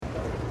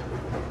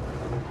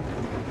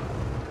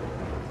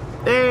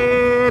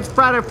It's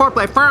Friday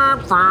Foreplay.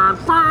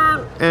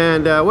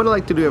 And what I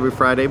like to do every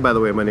Friday, by the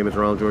way, my name is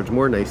Ronald George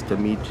Moore. Nice to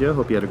meet you.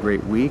 Hope you had a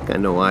great week. I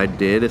know I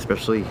did,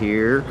 especially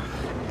here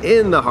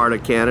in the heart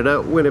of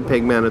Canada,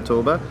 Winnipeg,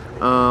 Manitoba.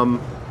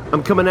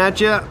 I'm coming at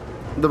you,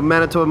 the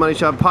Manitoba Money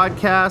Shop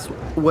podcast.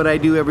 What I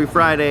do every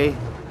Friday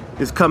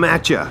is come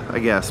at you, I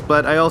guess.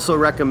 But I also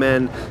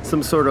recommend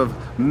some sort of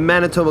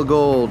Manitoba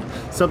gold,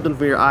 something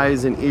for your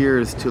eyes and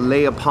ears to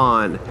lay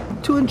upon,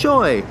 to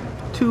enjoy,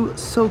 to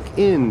soak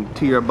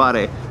into your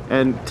body.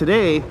 And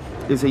today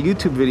is a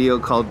YouTube video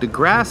called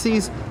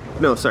DEGRASSI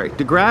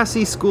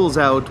School's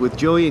Out with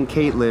Joey and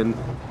Caitlin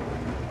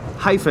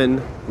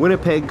 -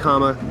 Winnipeg,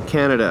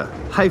 Canada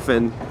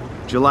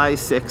 - July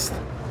 6th,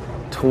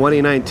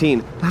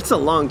 2019. That's a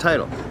long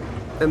title.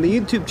 And the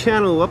YouTube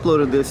channel who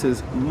uploaded this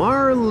is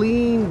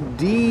Marlene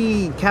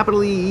D,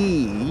 capital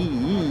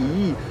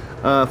E,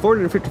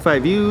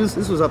 455 views.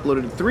 This was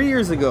uploaded 3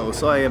 years ago,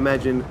 so I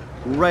imagine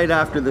right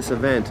after this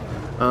event.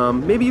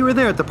 Maybe you were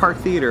there at the Park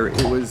Theater.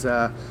 It was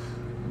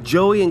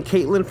Joey and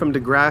Caitlin from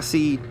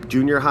DEGRASSI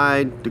Junior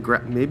High.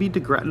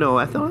 No,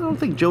 I don't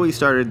think Joey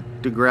started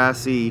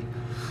DEGRASSI.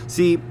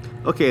 See,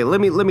 okay, let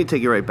me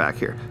take you right back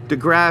here.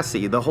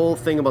 DEGRASSI, the whole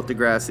thing about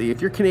DEGRASSI.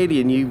 If you're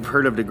Canadian, you've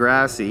heard of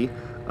DEGRASSI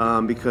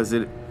because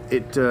it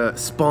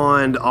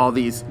spawned all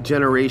these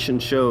generation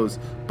shows.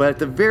 But at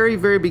the very,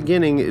 very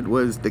beginning, it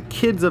was the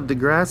kids of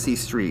DEGRASSI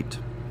Street.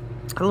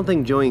 I don't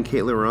think Joey and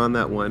Caitlin were on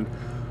that one.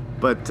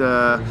 But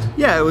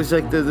yeah, it was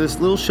like this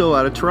little show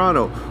out of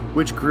Toronto,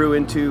 which grew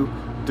into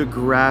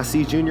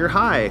DEGRASSI Junior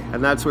High,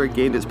 and that's where it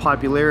gained its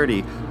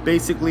popularity.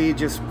 Basically,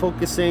 just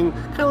focusing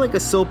kind of like a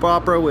soap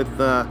opera with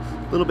a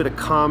little bit of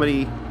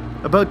comedy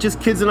about just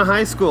kids in a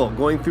high school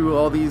going through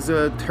all these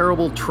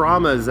terrible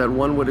traumas that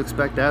one would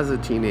expect as a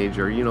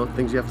teenager. You know,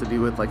 things you have to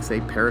deal with, like, say,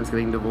 parents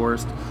getting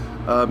divorced.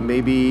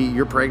 Maybe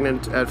you're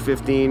pregnant at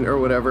 15 or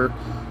whatever.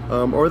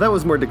 Or that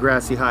was more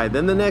DEGRASSI High.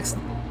 Then the next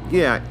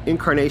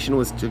incarnation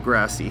was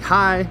DEGRASSI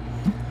High,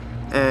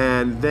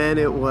 and then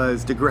it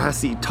was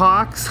DEGRASSI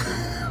Talks,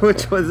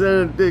 which was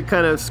it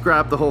kind of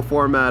scrapped the whole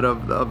format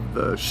of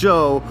the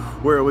show,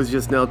 where it was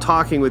just now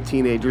talking with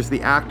teenagers,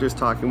 the actors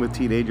talking with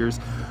teenagers.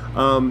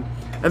 And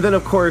then,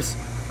 of course,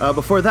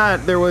 before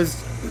that, there was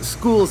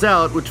School's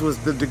Out, which was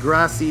the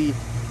DEGRASSI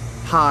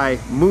High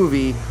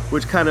movie,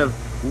 which kind of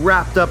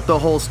wrapped up the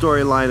whole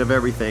storyline of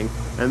everything.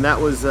 And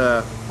that was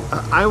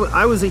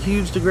I was a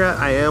huge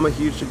I am a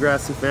huge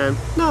DEGRASSI fan.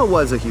 No, I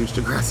was a huge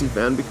DEGRASSI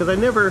fan because I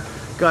never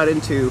got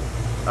into,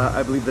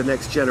 I believe, The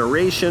Next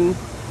Generation.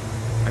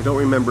 I don't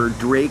remember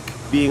Drake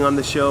being on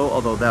the show,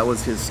 although that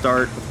was his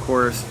start, of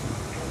course.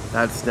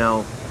 That's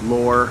now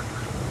lore,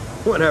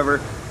 whatever.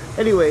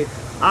 Anyway,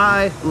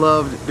 I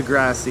loved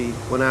DEGRASSI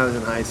when I was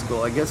in high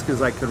school. I guess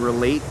because I could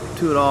relate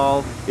to it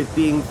all. It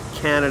being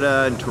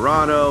Canada and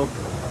Toronto,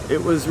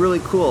 it was really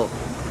cool.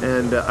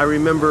 And I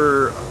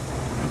remember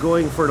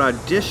going for an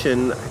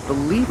audition. I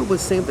believe it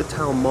was St.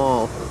 Vital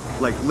Mall.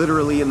 Like,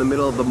 literally in the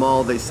middle of the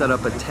mall, they set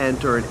up a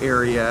tent or an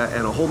area,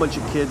 and a whole bunch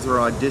of kids were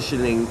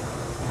auditioning.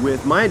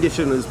 My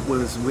audition was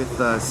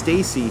with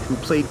Stacy, who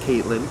played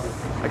Caitlin.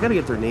 I gotta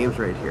get their names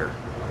right here.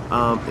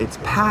 It's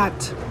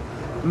Pat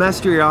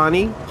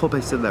Mastriani, hope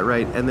I said that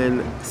right, and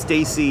then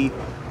Stacy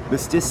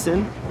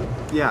Mistison.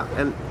 Yeah,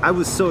 and I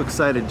was so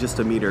excited just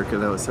to meet her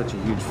because I was such a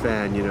huge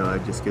fan. You know, I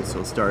just get so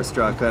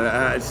starstruck.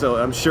 So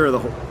I'm sure the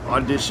whole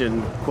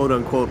audition, quote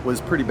unquote,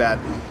 was pretty bad.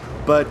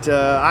 But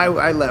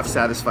I left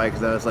satisfied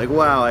because I was like,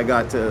 wow, I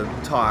got to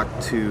talk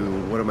to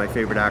one of my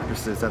favorite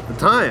actresses at the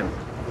time.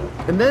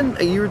 And then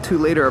a year or two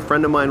later, a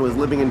friend of mine was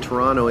living in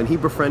Toronto, and he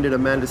befriended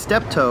Amanda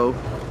Steptoe,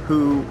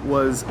 who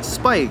was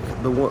Spike,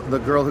 the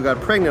girl who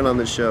got pregnant on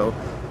the show.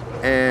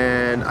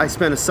 And I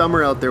spent a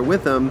summer out there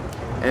with him,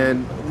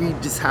 and we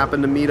just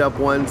happened to meet up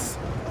once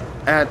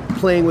at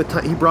Playing with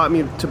Time. He brought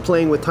me to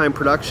Playing with Time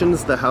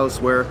Productions, the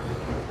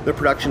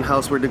production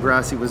house where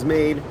DEGRASSI was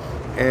made,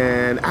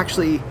 and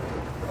actually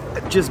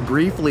just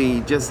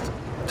briefly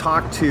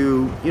talked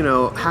to,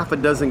 half a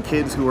dozen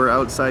kids who were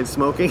outside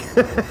smoking.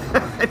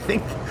 I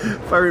think,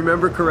 if I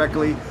remember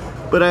correctly.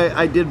 But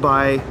I did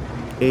buy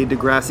a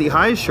DEGRASSI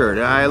High shirt.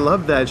 I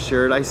love that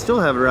shirt. I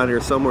still have it around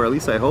here somewhere. At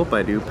least I hope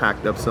I do.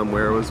 Packed up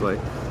somewhere. It was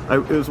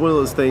one of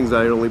those things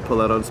I only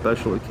pull out on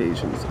special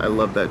occasions. I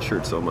love that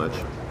shirt so much.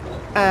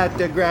 At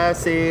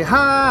DEGRASSI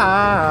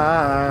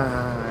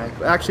High.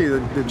 Actually,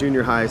 the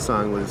junior high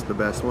song was the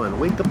best one.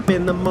 Wake up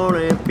in the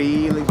morning,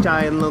 feeling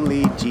shy and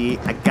lonely. Gee,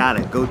 I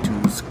gotta go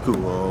to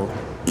school.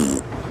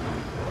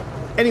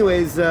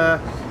 Anyways,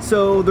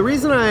 so the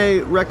reason I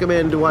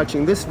recommend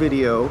watching this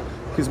video,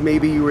 because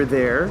maybe you were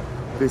there,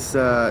 this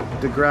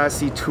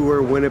DEGRASSI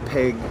Tour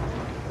Winnipeg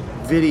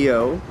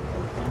video.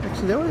 Actually,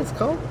 is that what it's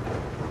called?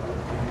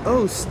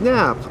 Oh,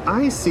 snap.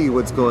 I see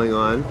what's going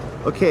on.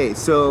 Okay,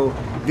 so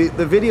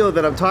the video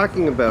that I'm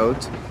talking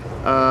about,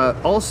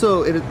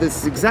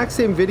 this exact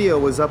same video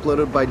was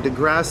uploaded by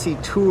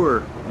DEGRASSI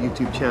Tour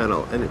YouTube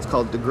channel, and it's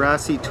called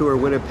DEGRASSI Tour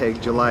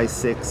Winnipeg, July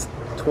 6th,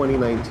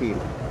 2019.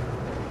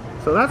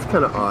 So that's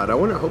kind of odd. I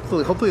wonder,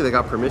 hopefully they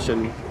got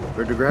permission,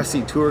 or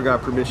DEGRASSI Tour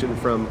got permission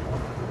from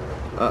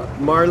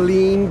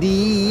Marlene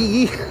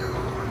D.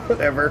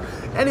 Whatever.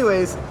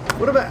 Anyways,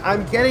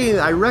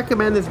 I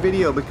recommend this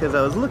video because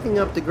I was looking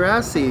up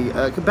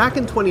DEGRASSI back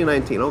in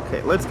 2019.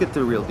 Okay, let's get to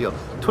the real deal.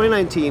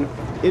 2019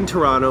 in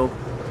Toronto,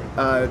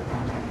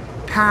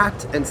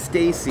 Pat and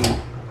Stacy,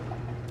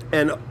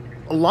 and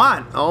a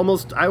lot,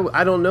 almost,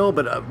 I don't know,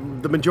 but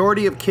the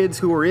majority of kids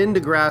who were in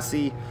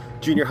DEGRASSI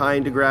Junior High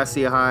and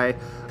DEGRASSI High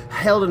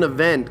held an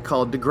event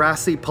called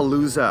DEGRASSI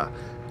Palooza.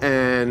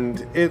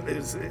 And it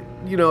is,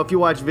 you know, if you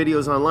watch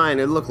videos online,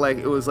 it looked like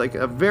it was like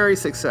a very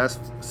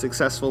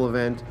successful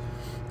event.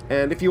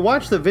 And if you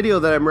watch the video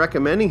that I'm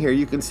recommending here,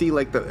 you can see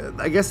like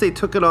I guess they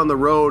took it on the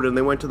road and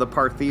they went to the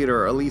Park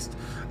Theater, or at least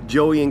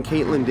Joey and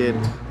Caitlin did.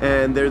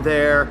 And they're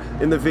there.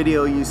 In the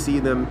video, you see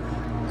them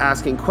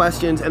asking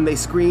questions, and they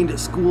screened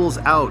Schools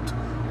Out,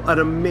 an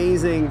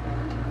amazing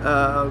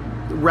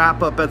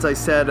wrap up, as I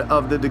said,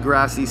 of the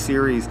DEGRASSI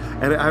series.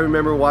 And I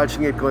remember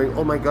watching it going,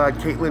 oh my God,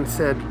 Caitlin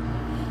said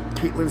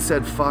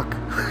fuck,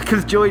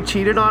 because Joey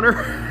cheated on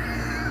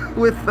her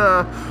with,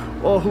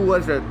 who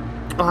was it?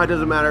 Oh, it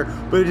doesn't matter.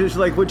 But it's just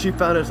like, when she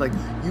found it, it's like,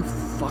 you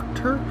fucked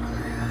her?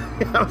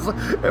 I was like,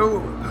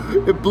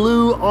 it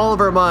blew all of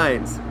our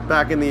minds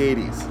back in the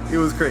 80s. It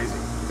was crazy.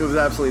 It was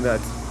absolutely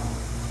nuts.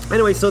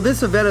 Anyway, so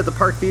this event at the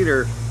Park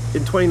Theater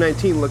in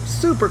 2019 looked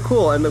super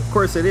cool, and of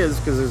course it is,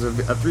 because there's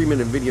a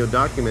 3-minute video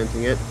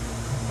documenting it.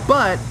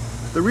 But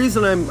the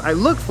reason I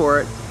look for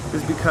it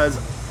is because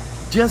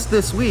just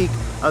this week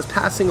I was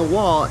passing a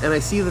wall and I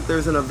see that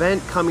there's an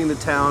event coming to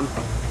town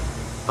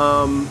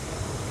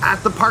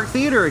at the Park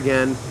Theater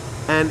again,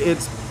 and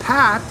it's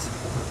Pat,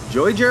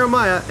 Joey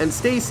Jeremiah, and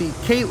Stacy,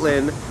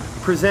 Caitlin,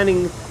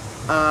 presenting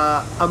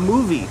a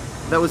movie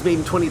that was made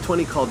in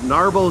 2020 called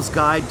Narbo's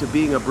Guide to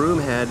Being a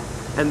Broomhead.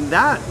 And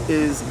that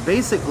is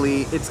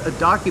basically, it's a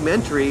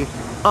documentary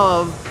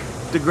of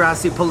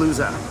DEGRASSI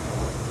Palooza.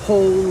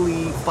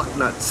 Holy fuck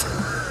nuts.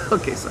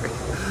 Okay, sorry.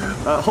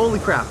 Holy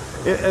crap.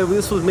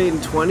 This was made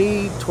in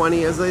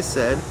 2020, as I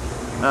said.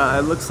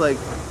 It looks like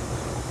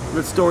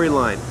the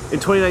storyline. In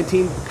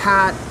 2019,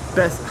 Pat,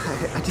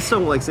 I just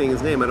don't like saying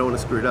his name, I don't want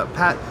to screw it up.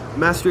 Pat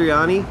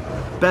Mastroianni,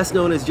 best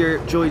known as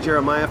Joey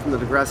Jeremiah from the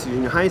DEGRASSI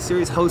Junior High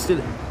series,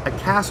 hosted a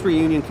cast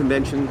reunion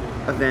convention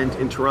event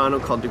in Toronto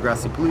called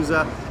DEGRASSI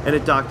Palooza, and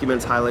it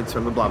documents highlights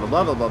from the blah, blah,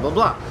 blah, blah, blah, blah,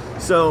 blah.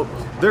 So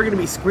they're going to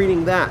be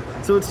screening that.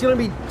 So it's going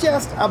to be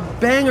just a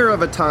banger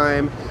of a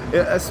time,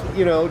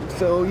 you know,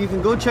 so you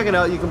can go check it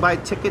out. You can buy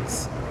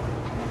tickets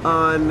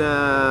on,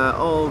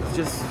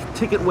 just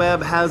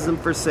TicketWeb has them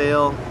for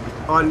sale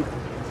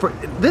for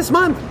this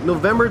month,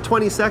 November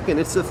 22nd.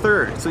 It's the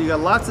 3rd, so you got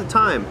lots of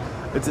time.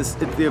 It's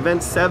the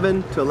event's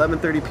 7 to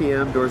 11:30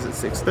 p.m. Doors at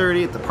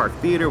 6:30 at the Park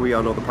Theater. We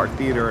all know the Park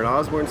Theater in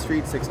Osborne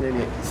Street,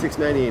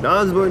 698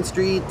 Osborne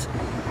Street.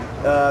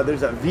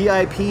 There's a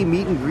VIP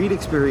meet and greet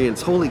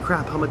experience. Holy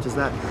crap, how much is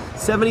that?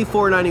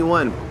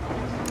 $74.91,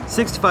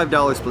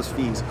 $65 plus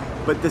fees.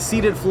 But the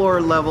seated floor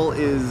level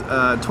is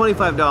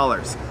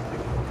 $25.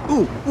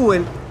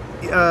 And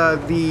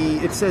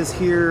it says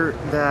here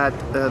that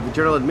the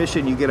general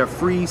admission, you get a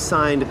free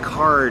signed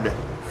card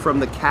from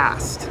the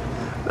cast.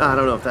 I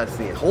don't know if that's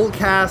the whole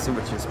cast,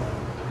 which is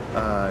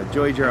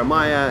Joey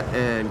Jeremiah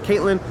and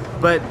Caitlin,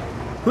 but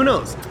who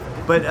knows?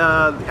 But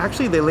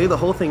actually, they lay the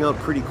whole thing out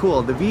pretty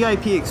cool. The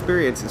VIP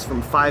experience is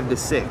from 5 to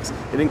 6.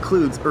 It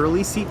includes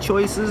early seat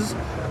choices,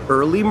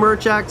 early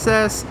merch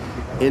access,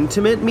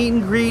 intimate meet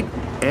and greet,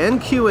 and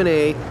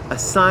Q&A, a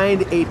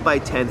signed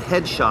 8x10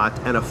 headshot,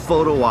 and a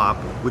photo op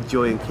with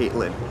Joey and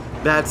Caitlin.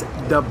 That's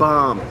the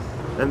bomb.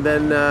 And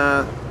then,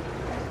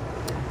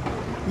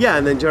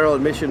 and then general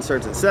admission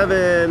starts at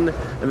 7,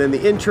 and then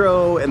the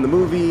intro and the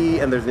movie,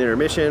 and there's an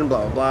intermission,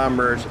 blah, blah, blah,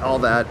 merch, all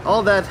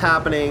that's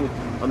happening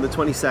on the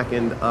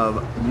 22nd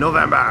of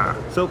November.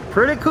 So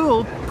pretty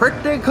cool,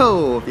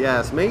 if you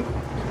ask me.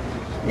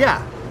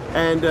 Yeah,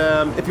 and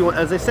if you want,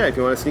 as I said, if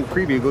you want a sneak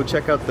preview, go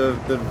check out the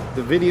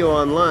video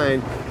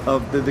online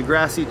of the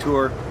DEGRASSI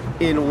tour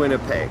in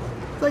Winnipeg.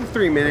 It's like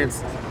 3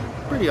 minutes,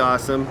 pretty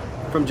awesome,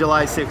 from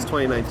July 6,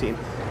 2019.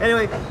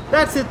 Anyway,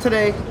 that's it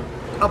today.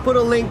 I'll put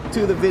a link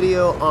to the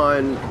video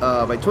on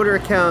my Twitter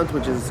account,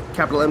 which is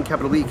capital M,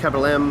 capital B,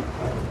 capital M,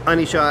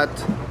 Unishot.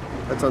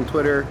 That's on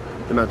Twitter.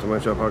 The Mountain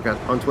Wine Show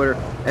podcast on Twitter.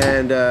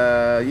 And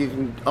you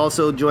can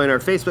also join our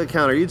Facebook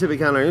account, our YouTube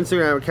account, our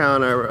Instagram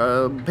account,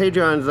 our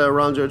Patreon's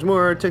Ronald George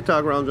Moore,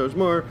 TikTok Ronald George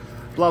Moore,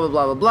 blah, blah,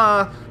 blah, blah,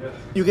 blah.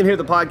 You can hear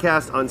the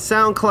podcast on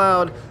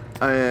SoundCloud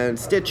and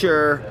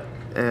Stitcher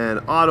and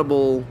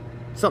Audible,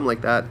 something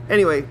like that.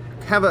 Anyway,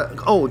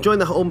 join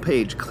the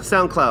homepage,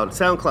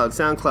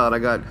 SoundCloud. I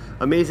got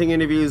amazing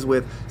interviews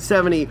with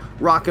 70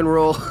 rock and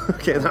roll,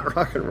 okay, not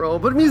rock and roll,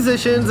 but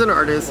musicians and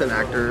artists and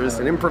actors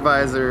and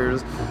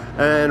improvisers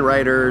and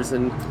writers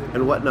and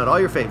whatnot, all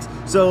your faves.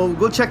 So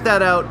go check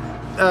that out.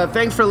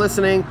 Thanks for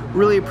listening.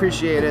 Really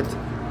appreciate it.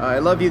 I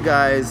love you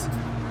guys.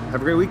 Have a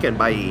great weekend.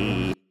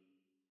 Bye.